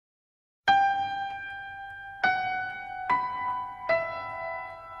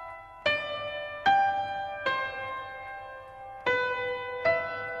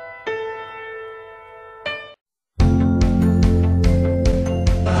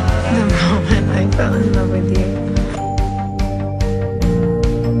fell in love with you.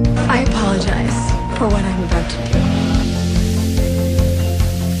 I apologize for what I'm about to do.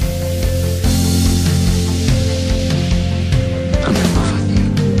 I'm in love with you.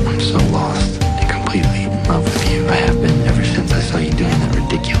 I'm so lost and completely in love with you. I have been ever since I saw you doing that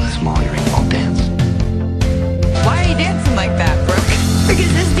ridiculous Molly Ringwald dance. Why are you dancing like that, Brooke?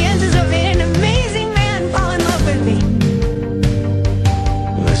 Because this dance has made an amazing man fall in love with me.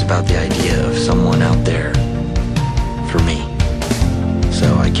 It was about the idea of someone out there for me.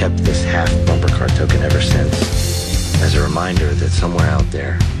 So I kept this half bumper car token ever since as a reminder that somewhere out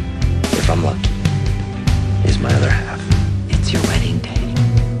there, if I'm lucky, is my other half. It's your wedding day.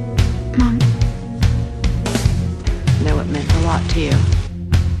 Mom. I know it meant a lot to you.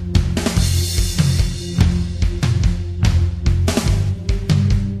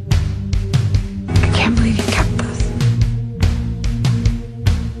 I can't believe you kept this.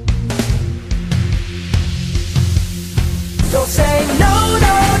 Don't say no,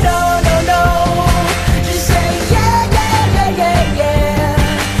 no, no, no, no. Just say yeah, yeah, yeah, yeah,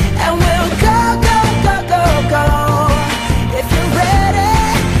 yeah. And we'll go, go, go, go, go. If you're ready,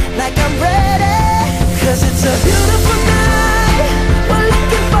 like I'm ready. 'Cause it's a beautiful night. We're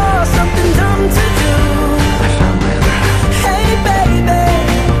looking for something dumb to do. I found my other half. Hey baby,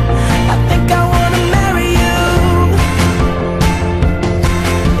 I think I wanna marry you.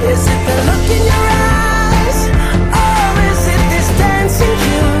 Is it the look in your eyes? Or is it this dancing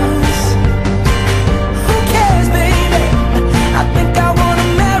juice? Who cares, baby? I think I wanna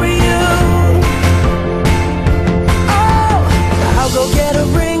marry you. Oh, I'll go get a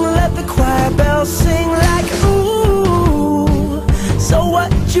ring, let the choir bells sing like ooh. So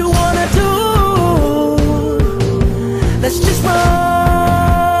what you wanna do? Let's just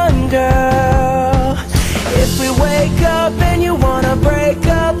run, girl. If we wake up and you wanna